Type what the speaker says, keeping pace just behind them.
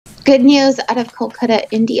Good news out of Kolkata,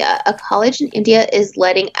 India. A college in India is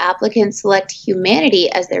letting applicants select humanity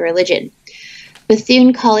as their religion.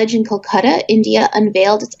 Bethune College in Kolkata, India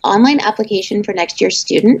unveiled its online application for next year's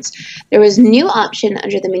students. There was a new option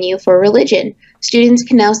under the menu for religion. Students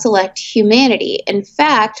can now select humanity. In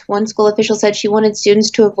fact, one school official said she wanted students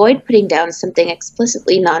to avoid putting down something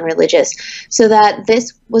explicitly non-religious, so that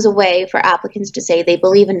this was a way for applicants to say they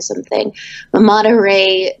believe in something. Mamata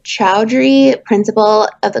Ray Chaudhuri, principal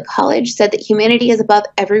of the college, said that humanity is above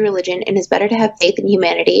every religion and it's better to have faith in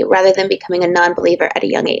humanity rather than becoming a non-believer at a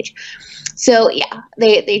young age. So yeah,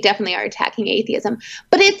 they definitely are attacking atheism,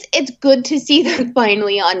 but it's good to see that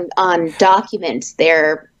finally on documents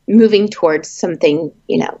they're moving towards something,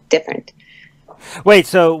 you know, different. Wait,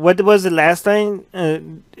 so what was the last line?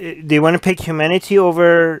 Do you want to pick humanity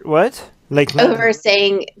over what? Like over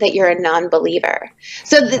saying that you're a non-believer.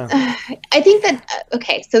 So I think that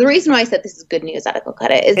okay. So the reason why I said this is good news out of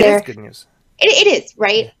Kolkata is it is good news. It is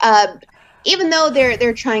right. Even though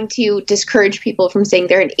they're trying to discourage people from saying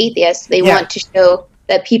they're an atheist, they want to show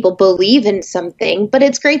that people believe in something. But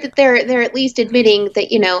it's great that they're at least admitting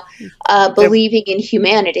that, you know, believing in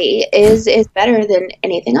humanity is better than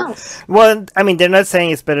anything else. Well, I mean, they're not saying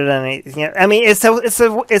it's better than anything. I mean, it's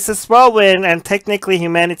a small win, and technically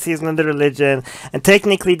humanity is not a religion, and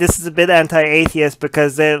technically this is a bit anti-atheist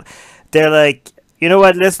because they're like, you know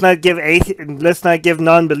what? Let's not give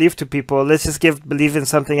non-belief to people. Let's just give belief in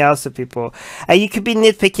something else to people. And you could be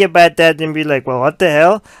nitpicky about that and be like, well, what the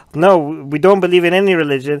hell? No, we don't believe in any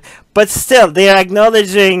religion. But still, they are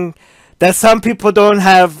acknowledging that some people don't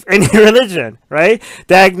have any religion, right?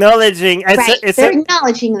 They're acknowledging. They're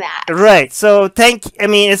acknowledging that. Right. So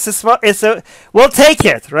we'll take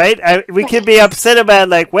it, right? We could be upset about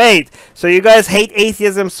like, wait, so you guys hate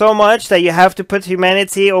atheism so much that you have to put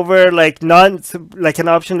humanity over like an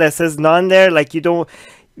option that says none there. Like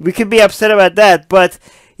we could be upset about that, but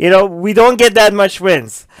you know, we don't get that much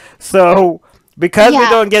wins. So because we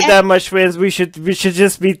don't get that much wins, we should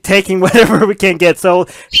just be taking whatever we can get. So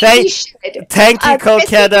thank you,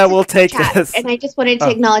 Kolkata. We'll take this. And I just wanted to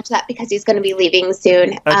acknowledge that because he's going to be leaving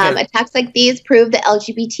soon. Okay. Attacks like these prove the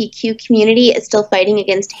LGBTQ community is still fighting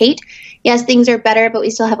against hate. Yes, things are better, but we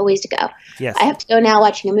still have a ways to go. Yes. I have to go now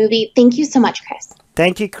watching a movie. Thank you so much, Chris.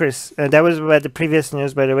 Thank you, Chris. That was about the previous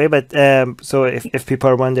news, by the way. But so if people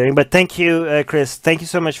are wondering, but thank you, Chris. Thank you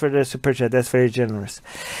so much for the super chat. That's very generous.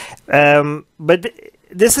 But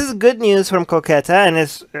this is good news from Kolkata, and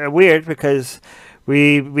it's weird because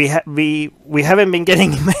we haven't been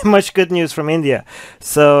getting much good news from India,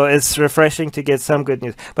 so it's refreshing to get some good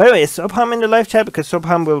news. By the way, is Subham in the live chat? Because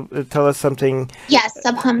Subham will tell us something. Yes,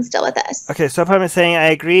 Subham's still with us. Okay, Subham is saying, I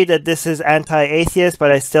agree that this is anti-atheist,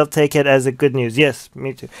 but I still take it as a good news. Yes,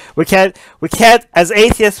 me too. We can't as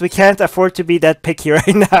atheists, we can't afford to be that picky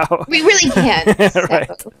right now. We really can't.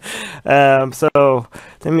 Right. So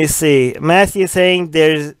let me see. Matthew is saying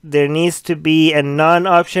there needs to be a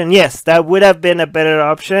non-option. Yes, that would have been a better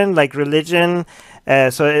option, like religion.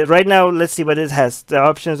 So right now, let's see what it has. The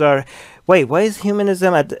options are, wait, why is humanity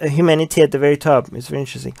at the very top? It's very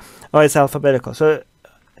interesting. Oh, it's alphabetical. So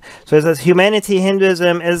it says humanity,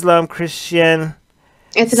 Hinduism, Islam, Christian.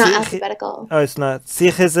 It's not alphabetical. Oh, it's not.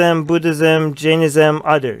 Sikhism, Buddhism, Jainism,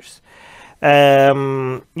 others.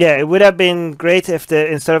 Yeah, it would have been great if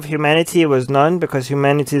instead of humanity it was none, because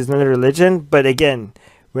humanity is not a religion. But again,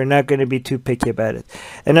 we're not going to be too picky about it.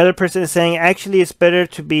 Another person is saying, actually, it's better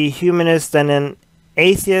to be humanist than an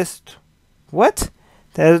atheist. What?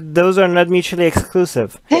 Those are not mutually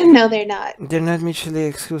exclusive. No, they're not. They're not mutually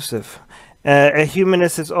exclusive. A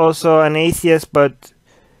humanist is also an atheist, but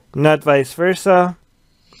not vice versa.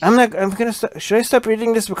 Should I stop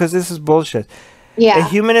reading this? Because this is bullshit. Yeah. A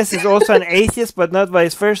humanist is also an atheist, but not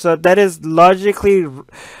vice versa. That is logically...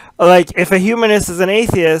 Like, if a humanist is an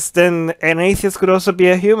atheist, then an atheist could also be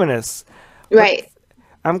a humanist. Right.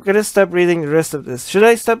 But I'm going to stop reading the rest of this. Should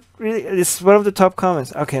I stop reading? It's one of the top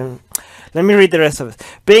comments. Okay, let me read the rest of it.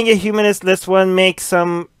 Being a humanist lets one make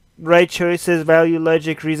some right choices, value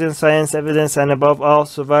logic, reason, science, evidence, and above all,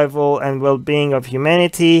 survival and well-being of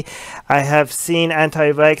humanity. I have seen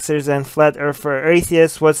anti-vaxxers and flat earther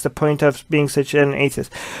atheists. What's the point of being such an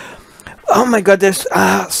atheist? Oh my god, there's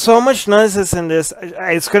so much nonsense in this.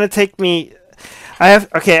 It's going to take me...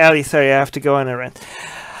 Okay, Ali, sorry, I have to go on a rant.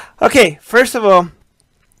 Okay, first of all,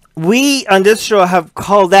 we on this show have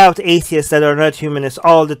called out atheists that are not humanists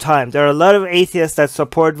all the time. There are a lot of atheists that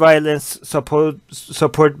support violence,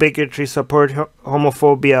 support bigotry, support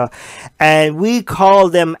homophobia, and we call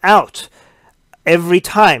them out every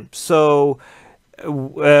time. So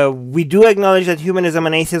we do acknowledge that humanism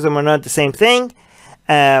and atheism are not the same thing.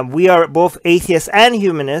 We are both atheists and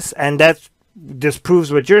humanists, and that just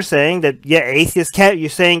proves what you're saying, that yeah, you're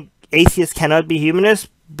saying atheists cannot be humanists.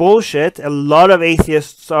 Bullshit. A lot of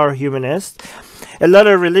atheists are humanists. A lot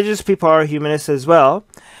of religious people are humanists as well.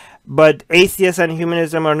 But atheists and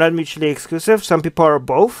humanism are not mutually exclusive. Some people are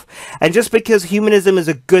both. And just because humanism is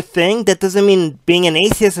a good thing, that doesn't mean being an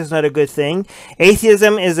atheist is not a good thing.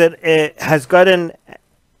 Atheism has gotten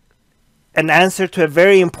an answer to a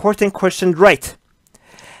very important question right.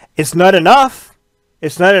 It's not enough.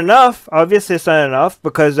 It's not enough. Obviously, it's not enough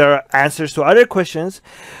because there are answers to other questions.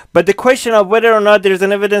 But the question of whether or not there's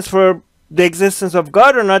an evidence for the existence of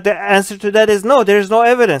God or not, the answer to that is no, there's no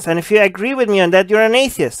evidence. And if you agree with me on that, you're an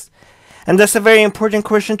atheist. And that's a very important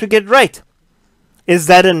question to get right. Is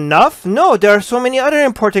that enough? No, there are so many other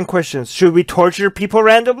important questions. Should we torture people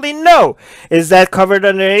randomly? No. Is that covered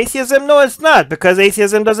under atheism? No, it's not, because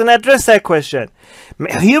atheism doesn't address that question.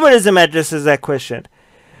 Humanism addresses that question.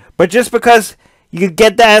 But just because you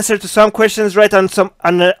get the answer to some questions right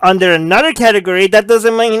under another category, that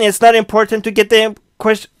doesn't mean it's not important to get the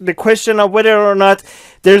question of whether or not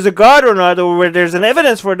there's a God or not, or whether there's an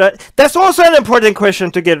evidence for that. That's also an important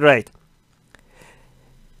question to get right.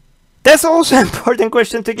 That's also an important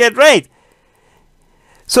question to get right.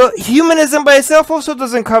 So humanism by itself also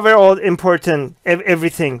doesn't cover all important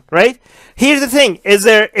everything, right? Here's the thing: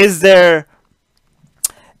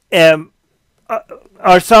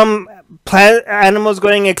 are some animals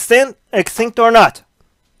going extinct or not?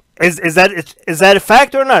 Is that a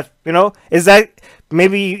fact or not? You know, is that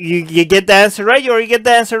maybe you get the answer right or you get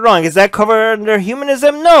the answer wrong? Is that covered under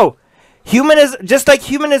humanism? No. Humanism, just like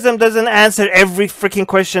humanism doesn't answer every freaking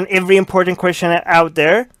question, every important question out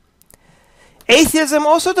there, atheism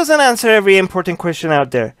also doesn't answer every important question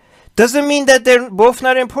out there. Doesn't mean that they're both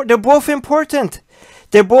not important. They're both important.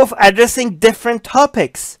 They're both addressing different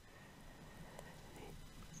topics.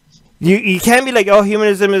 You can't be like, oh,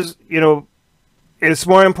 humanism is, it's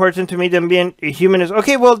more important to me than being a humanist.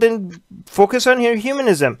 Okay, well then focus on your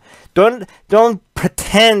humanism. Don't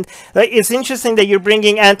pretend. Like, it's interesting that you're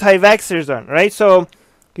bringing anti-vaxxers on, right? So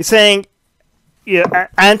you're saying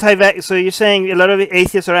anti-vax. So you're saying a lot of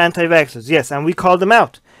atheists are anti-vaxxers. Yes, and we call them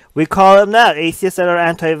out. We call them out. Atheists that are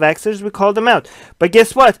anti-vaxxers, we call them out. But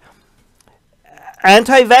guess what?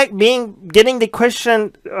 Getting the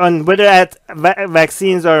question on whether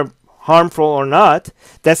vaccines are harmful or not,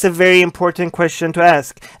 that's a very important question to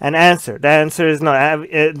ask and answer. The answer is no.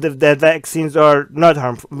 The vaccines are not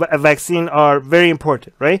harmful. Vaccines are very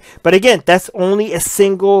important, right? But again, that's only a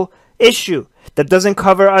single issue that doesn't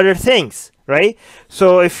cover other things, right?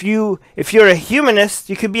 So if you're a humanist,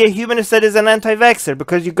 you could be a humanist that is an anti-vaxxer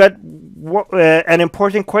because you got an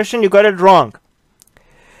important question, you got it wrong.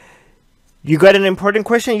 You got an important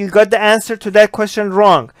question, you got the answer to that question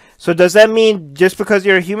wrong. So does that mean just because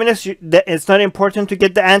you're a humanist, that it's not important to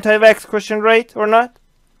get the anti-vax question right or not?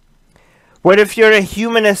 What if you're a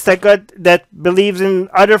humanist that believes in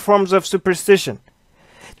other forms of superstition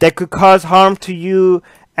that could cause harm to you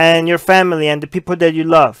and your family and the people that you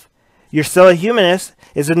love? You're still a humanist.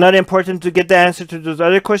 Is it not important to get the answer to those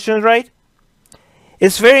other questions right?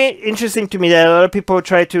 It's very interesting to me that a lot of people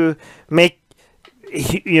try to make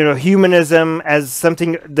humanism as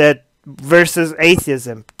something that versus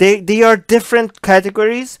atheism. They are different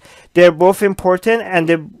categories. They're both important, and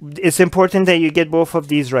it's important that you get both of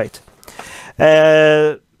these right.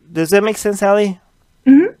 Does that make sense, Ali?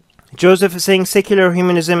 Mm-hmm. Joseph is saying secular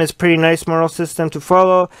humanism is pretty nice moral system to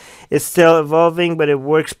follow. It's still evolving, but it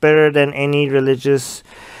works better than any religious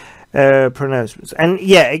pronouncements. And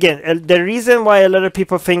yeah, again, the reason why a lot of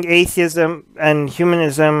people think atheism and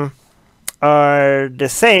humanism are the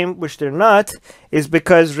same, which they're not, is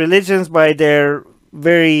because religions by their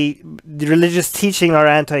religious teaching are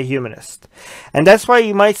anti-humanist. And that's why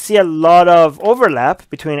you might see a lot of overlap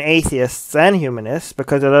between atheists and humanists,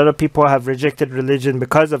 because a lot of people have rejected religion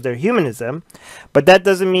because of their humanism. But that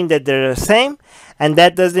doesn't mean that they're the same, and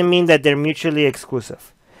that doesn't mean that they're mutually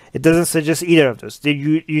exclusive. It doesn't suggest either of those.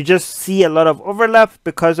 You just see a lot of overlap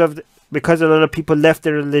because a lot of people left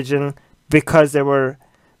their religion because they were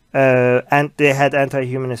and they had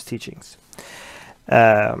anti-humanist teachings.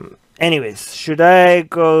 Anyways, should I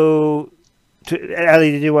go to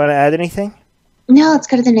Ali? Did you want to add anything? No, let's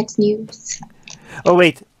go to the next news. Oh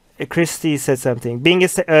wait, Christy said something.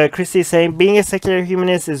 Christy is saying being a secular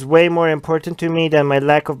humanist is way more important to me than my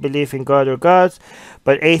lack of belief in God or gods,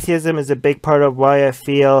 but atheism is a big part of why I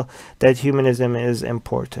feel that humanism is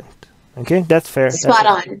important. Okay, that's fair. Spot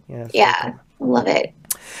on. Yeah, love it.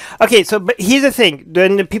 Okay, so but here's the thing.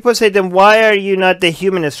 Then the people say, then why are you not the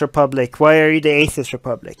humanist republic? Why are you the atheist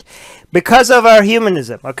republic? Because of our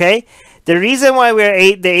humanism, okay? The reason why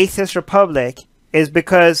we're the Atheist Republic is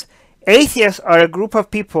because atheists are a group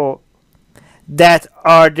of people that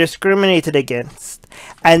are discriminated against,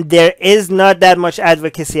 and there is not that much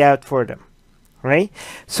advocacy out for them, right?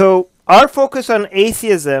 So our focus on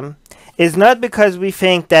atheism is not because we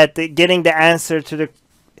think that getting the answer to the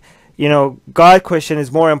God question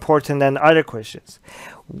is more important than other questions.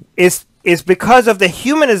 It's because of the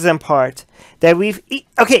humanism part that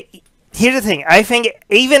okay, here's the thing. I think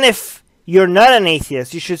even if you're not an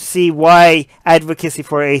atheist, you should see why advocacy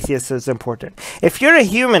for atheists is important. If you're a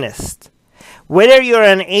humanist, whether you're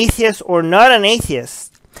an atheist or not an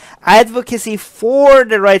atheist, advocacy for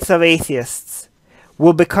the rights of atheists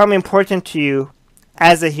will become important to you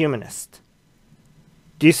as a humanist.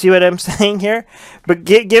 Do you see what I'm saying here? But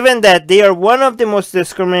given that they are one of the most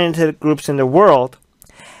discriminated groups in the world,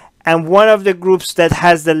 and one of the groups that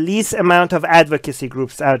has the least amount of advocacy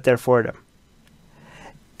groups out there for them,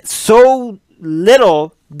 so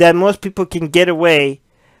little that most people can get away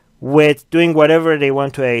with doing whatever they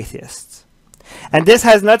want to atheists. And this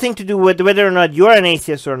has nothing to do with whether or not you're an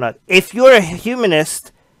atheist or not. If you're a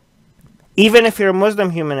humanist, even if you're a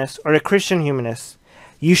Muslim humanist or a Christian humanist,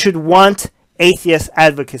 you should want atheist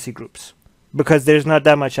advocacy groups, because there's not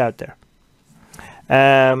that much out there.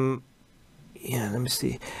 Yeah, let me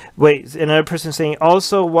see. Wait, another person saying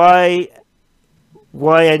also why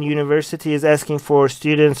a university is asking for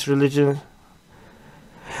students' religion.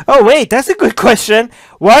 Oh wait, that's a good question.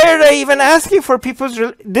 Why are they even asking for people's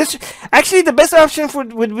this? Actually, the best option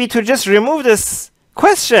would be to just remove this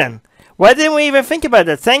question. Why didn't we even think about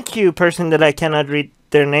that? Thank you, person that I cannot read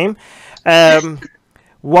their name.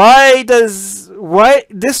 Why are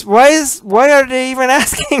they even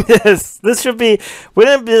asking this? This should be,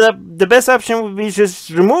 wouldn't be the best option would be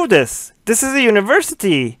just remove this. This is a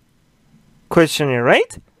university questionnaire,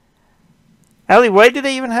 right? Ali, why do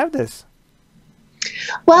they even have this?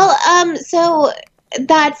 Well, so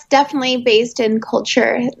that's definitely based in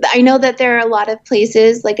culture. I know that there are a lot of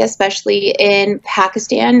places, like especially in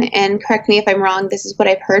Pakistan, and correct me if I'm wrong, this is what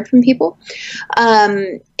I've heard from people.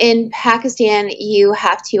 In Pakistan, you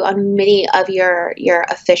have to, on many of your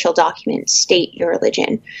official documents, state your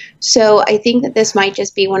religion. So I think that this might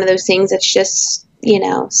just be one of those things that's just,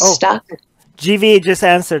 stuck. GV just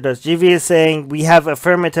answered us. GV is saying we have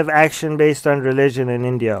affirmative action based on religion in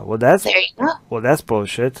India. Well, that's there you go. Well, that's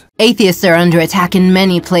bullshit. Atheists are under attack in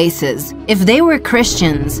many places. If they were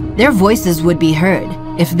Christians, their voices would be heard.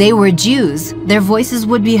 If they were Jews, their voices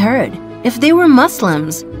would be heard. If they were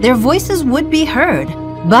Muslims, their voices would be heard.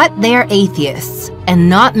 But they are atheists, and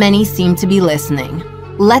not many seem to be listening.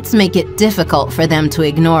 Let's make it difficult for them to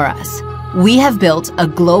ignore us. We have built a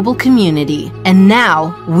global community, and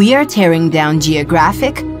now we are tearing down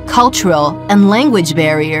geographic, cultural, and language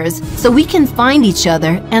barriers so we can find each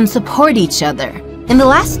other and support each other. In the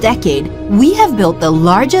last decade, we have built the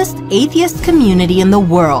largest atheist community in the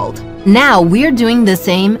world. Now we're doing the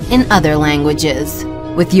same in other languages.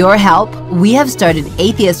 With your help, we have started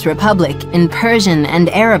Atheist Republic in Persian and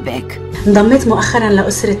Arabic. انضميت مؤخرا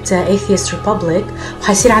لأسرة Atheist Republic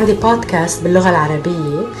وحيصير عندي بودكاست باللغة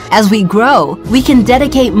العربية. As we grow, we can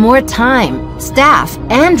dedicate more time, staff,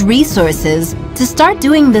 and resources to start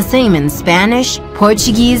doing the same in Spanish,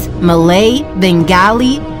 Portuguese, Malay,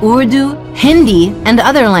 Bengali, Urdu, Hindi, and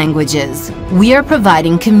other languages. We are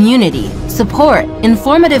providing community, support,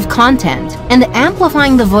 informative content, and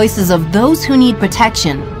amplifying the voices of those who need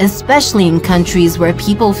protection, especially in countries where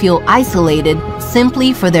people feel isolated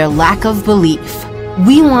simply for their lack of belief.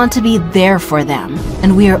 We want to be there for them,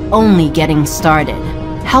 and we are only getting started.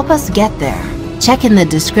 Help us get there. Check in the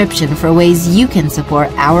description for ways you can support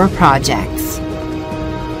our projects.